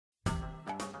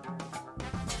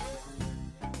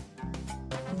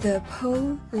The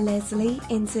Paul Leslie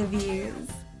Interviews.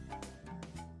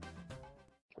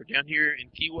 We're down here in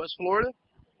Key West, Florida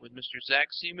with Mr. Zack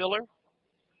Seemiller.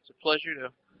 It's a pleasure to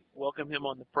welcome him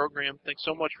on the program. Thanks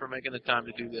so much for making the time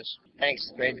to do this.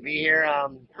 Thanks. Great to be here.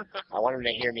 I want him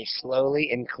to hear me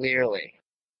slowly and clearly.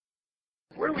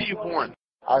 Where were you born?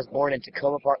 I was born in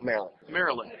Tacoma Park, Maryland.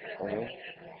 Maryland. Mm-hmm.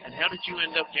 And how did you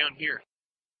end up down here?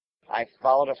 I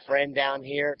followed a friend down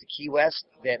here to Key West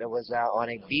that was on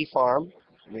a bee farm.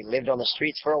 We lived on the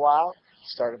streets for a while,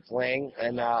 started playing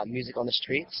music on the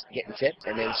streets, getting tipped,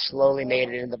 and then slowly made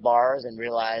it into bars and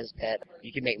realized that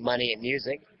you can make money in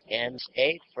music, and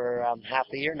stayed for half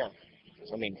the year now.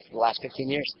 I mean, the last 15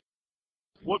 years.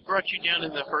 What brought you down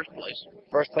in the first place?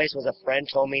 First place was a friend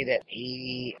told me that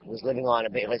he was living on a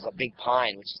big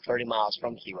pine, which is 30 miles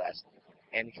from Key West,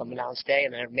 and coming down and stay,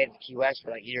 and I never made it to Key West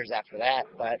for like years after that,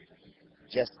 but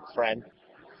just a friend.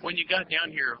 When you got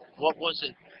down here, what was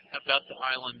it about the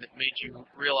island that made you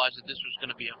realize that this was going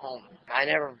to be a home?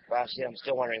 I'm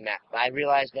still wondering that. I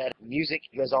realized that music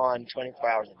goes on 24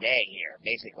 hours a day here,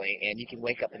 basically, and you can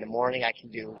wake up in the morning. I can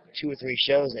do 2 or 3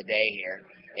 shows a day here,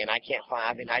 and I can't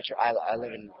find. I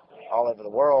live in all over the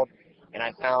world, and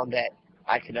I found that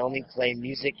I can only play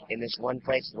music in this one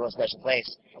place, a real special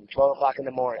place, from 12 o'clock in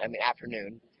the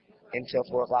afternoon, until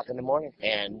 4 o'clock in the morning,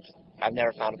 and I've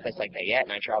never found a place like that yet,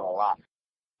 and I travel a lot.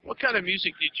 What kind of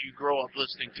music did you grow up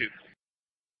listening to?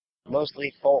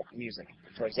 Mostly folk music.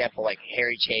 For example, like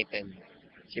Harry Chapin,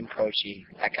 Jim Croce,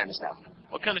 that kind of stuff.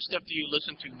 What kind of stuff do you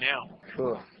listen to now?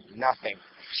 Nothing.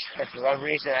 For some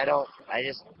reason, I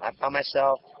found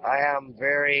myself, I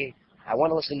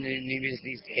want to listen to new music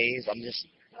these days. I'm just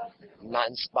not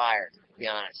inspired, to be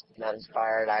honest. Not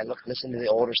inspired. Listen to the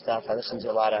older stuff. I listen to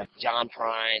a lot of John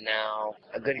Prine now.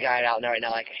 A good guy out there right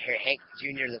now, like Hank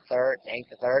the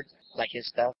Third. Like his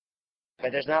stuff.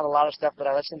 But there's not a lot of stuff that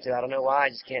I listen to. I don't know why. I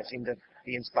just can't seem to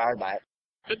be inspired by it.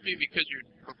 Could be because you're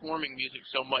performing music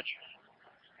so much.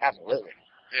 Absolutely.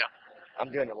 Yeah.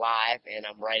 I'm doing it live, and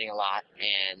I'm writing a lot,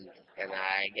 and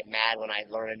I get mad when I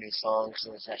learn a new song,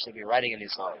 since I should be writing a new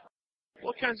song.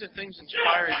 What kinds of things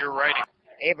inspire your writing?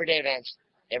 Everyday events.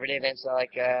 Everyday events are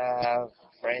like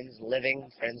friends living,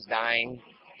 friends dying,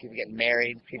 people getting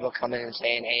married, people coming and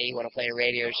saying, hey, you want to play a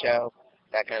radio show?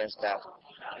 That kind of stuff.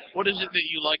 What is it that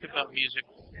you like about music?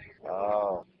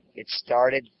 Oh, it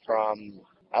started from,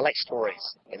 I like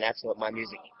stories, and that's what my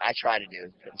music, I try to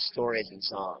do, put stories in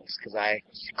songs, because I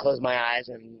close my eyes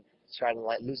and try to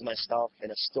lose myself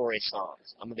in a story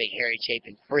songs. I'm a big Harry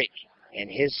Chapin freak, and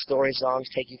his story songs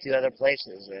take you to other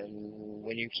places, and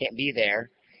when you can't be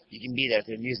there, you can be there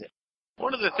through music.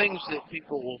 One of the things that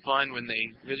people will find when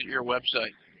they visit your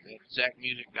website at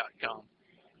zackmusic.com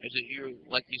is that you,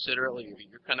 like you said earlier,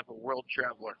 you're kind of a world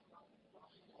traveler.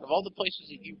 Of all the places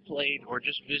that you played or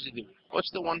just visited,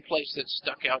 what's the one place that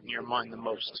stuck out in your mind the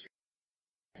most?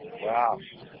 Wow,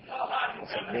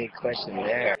 that's a big question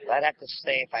there. I'd have to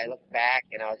say, if I look back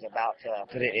and I was about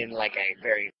to put it in like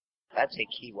I'd say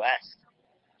Key West.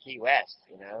 Key West,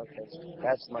 because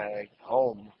that's my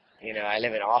home. I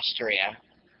live in Austria,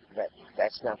 but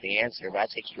that's not the answer, but I'd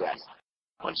say Key West.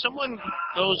 When someone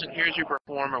goes and hears you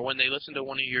perform, or when they listen to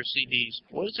one of your CDs,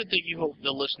 what is it that you hope the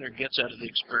listener gets out of the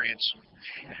experience?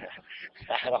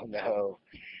 I don't know.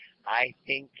 I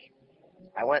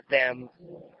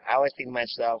always think to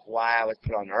myself why I was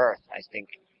put on earth. I think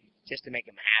just to make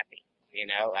them happy.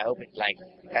 I hope it's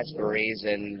that's the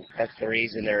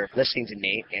reason they're listening to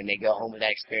me, and they go home with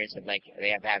that experience of they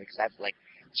have happy. Because I have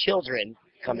children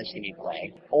come and see me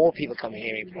play, old people come and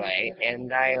hear me play,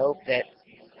 and I hope that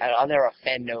I'll never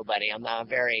offend nobody. I'm not a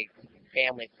very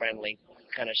family-friendly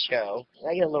kind of show.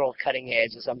 I get a little cutting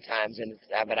edge sometimes,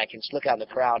 but I can just look out in the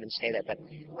crowd and say that. But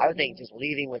I would think just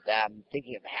leading with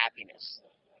thinking of happiness.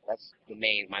 That's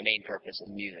my main purpose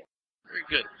in music. Very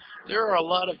good. There are a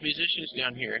lot of musicians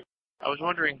down here. I was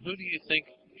wondering, who do you think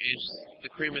is the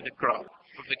cream of the crop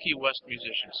of the Key West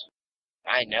musicians?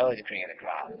 I know the cream of the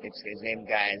crop. It's his name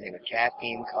is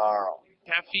Caffeine Carl.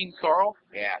 Caffeine Carl?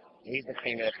 Yeah. He's the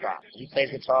cream of the crop. He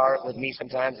plays guitar with me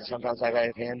sometimes, and sometimes I play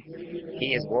with him.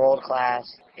 He is world-class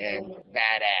and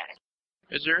badass.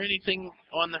 Is there anything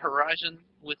on the horizon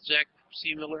with Zack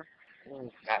Seemiller?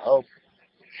 I hope.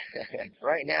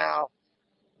 Right now,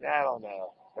 I don't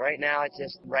know. Right now, it's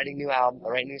just writing new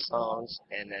songs,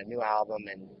 and a new album,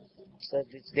 and so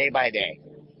it's day by day.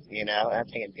 I'm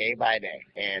taking day by day.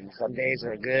 And some days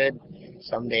are good,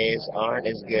 some days aren't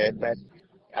as good, but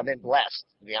I've been blessed,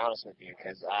 to be honest with you,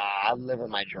 because I'm living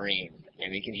my dream,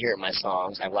 and you can hear it in my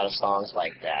songs. I have a lot of songs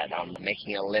like that. I'm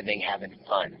making a living, having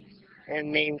fun,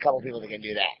 and name a couple people that can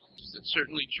do that. That's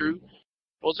certainly true.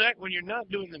 Well, Zach, when you're not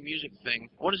doing the music thing,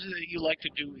 what is it that you like to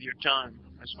do with your time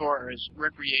as far as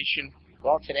recreation?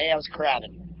 Well, today I was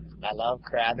crabbing. I love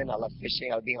crabbing. I love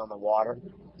fishing. I love being on the water.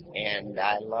 And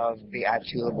I have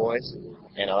two little boys,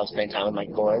 and I love spending time with my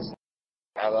boys.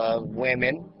 I love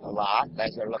women a lot,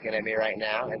 as they're looking at me right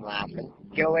now and laughing.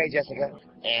 Go away, Jessica.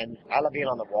 And I love being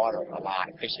on the water a lot,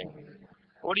 fishing.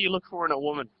 What do you look for in a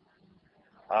woman?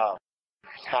 Oh,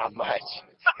 not much.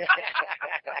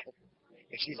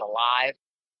 If she's alive.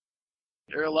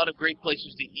 There are a lot of great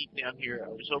places to eat down here. I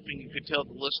was hoping you could tell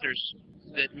the listeners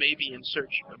that may be in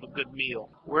search of a good meal.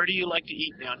 Where do you like to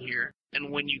eat down here?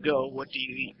 And when you go, what do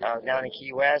you eat? Down in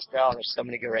Key West, there's so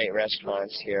many great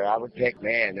restaurants here. I would pick,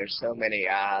 there's so many.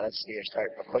 Let's see,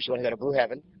 of course, you want to go to Blue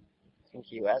Heaven in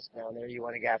Key West. Down there, you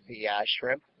want to get the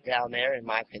shrimp down there, in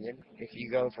my opinion. If you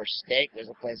go for steak, there's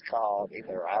a place called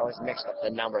I always mix up the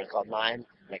numbers,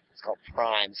 it's called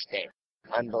Prime Steak.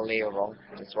 Unbelievable.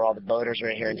 That's where all the boaters are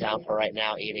in here in town for right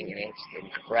now eating, and it's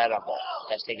incredible.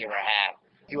 Best steak you ever had.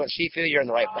 If you want seafood, you're in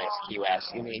the right place, Key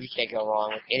West. You can't go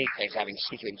wrong with any place having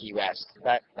seafood in Key West.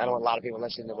 But I don't want a lot of people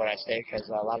listening to what I say, because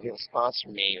a lot of people sponsor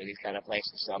me with these kind of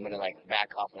places, so I'm going to back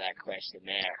off of that question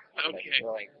there.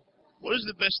 Okay. What is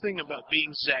the best thing about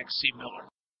being Zack Seemiller?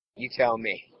 You tell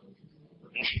me.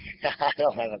 I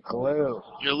don't have a clue.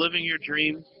 You're living your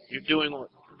dream. You're doing what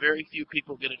very few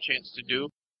people get a chance to do.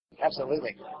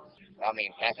 Absolutely.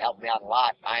 That's helped me out a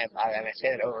lot. I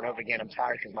say that over and over again. I'm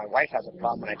tired because my wife has a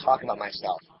problem when I talk about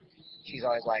myself. She's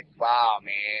always like, wow,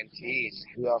 man, geez,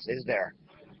 who else is there?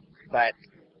 But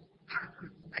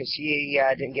because she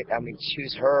didn't get,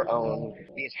 choose her own,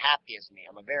 be as happy as me.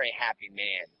 I'm a very happy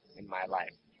man in my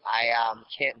life. I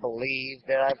can't believe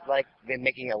that I've been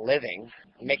making a living,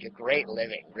 make a great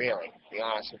living, really, to be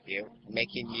honest with you,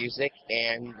 making music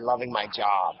and loving my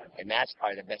job. And that's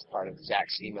probably the best part of Zack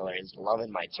Seemiller is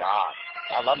loving my job.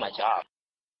 I love my job.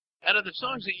 Out of the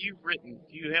songs that you've written,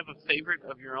 do you have a favorite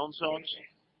of your own songs?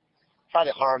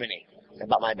 Probably Harmony,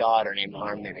 about my daughter named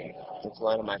Harmony. It's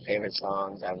one of my favorite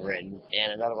songs I've written.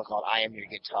 And another one called I Am Your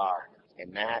Guitar.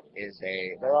 And that is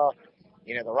they're all,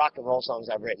 the rock and roll songs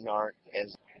I've written aren't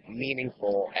as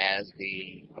meaningful as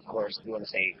of course, if you want to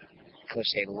say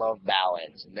cliche love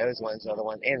ballads. And those ones are the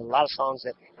ones, and a lot of songs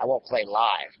that I won't play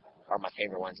live are my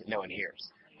favorite ones that no one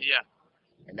hears. Yeah.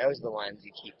 And those are the ones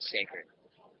you keep sacred.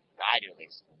 I do, at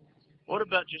least. What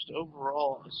about just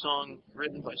overall a song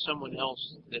written by someone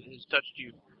else that has touched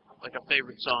you, like a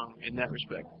favorite song in that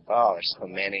respect? Oh, there's so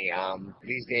many.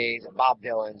 These days, Bob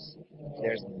Dylan's,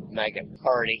 there's Make a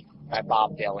Party by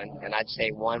Bob Dylan, and I'd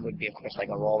say one would be, of course, like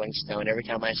a Rolling Stone. Every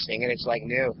time I sing it, it's like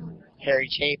new. Harry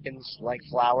Chapin's, like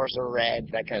Flowers Are Red,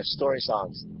 that kind of story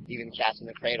songs. Even Cats in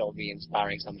the Cradle will be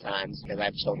inspiring sometimes, because I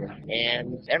have children.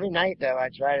 And every night, though, I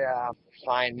try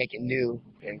to make it new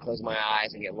and close my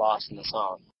eyes and get lost in the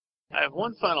song. I have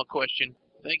one final question.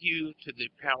 Thank you to the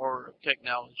power of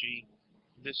technology.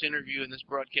 This interview and this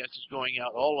broadcast is going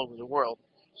out all over the world.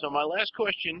 So my last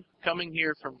question, coming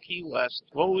here from Key West,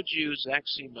 what would you, Zack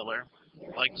Seemiller,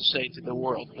 like to say to the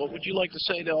world? What would you like to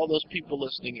say to all those people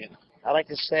listening in? I'd like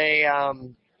to say,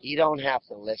 you don't have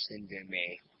to listen to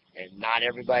me, and not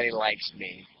everybody likes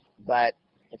me. But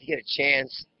if you get a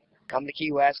chance, come to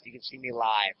Key West, you can see me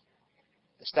live.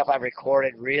 The stuff I've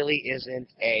recorded really isn't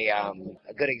a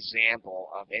good example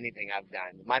of anything I've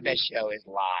done. My best show is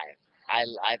live.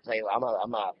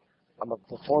 I'm a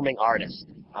performing artist.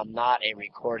 I'm not a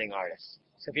recording artist.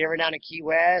 So if you're ever down in Key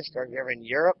West, or if you're ever in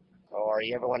Europe, or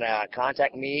you ever want to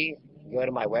contact me, go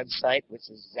to my website, which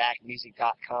is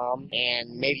zackmusic.com,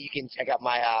 and maybe you can check out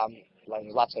my,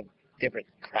 there's lots of different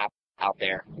crap out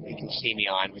there you can see me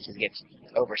on, which gets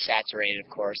oversaturated, of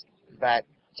course. But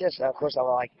just, of course, I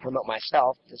would like to promote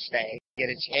myself to say, get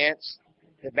a chance.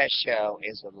 The best show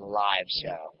is a live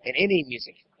show. In any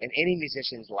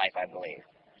musician's life, I believe.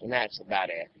 And that's about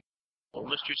it. Well,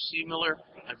 Mr. Seemiller,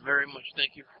 I very much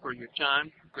thank you for your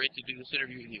time. Great to do this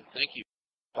interview with you. Thank you.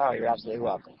 Oh, you're absolutely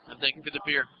welcome. And thank you for the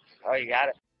beer. Oh, you got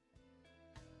it.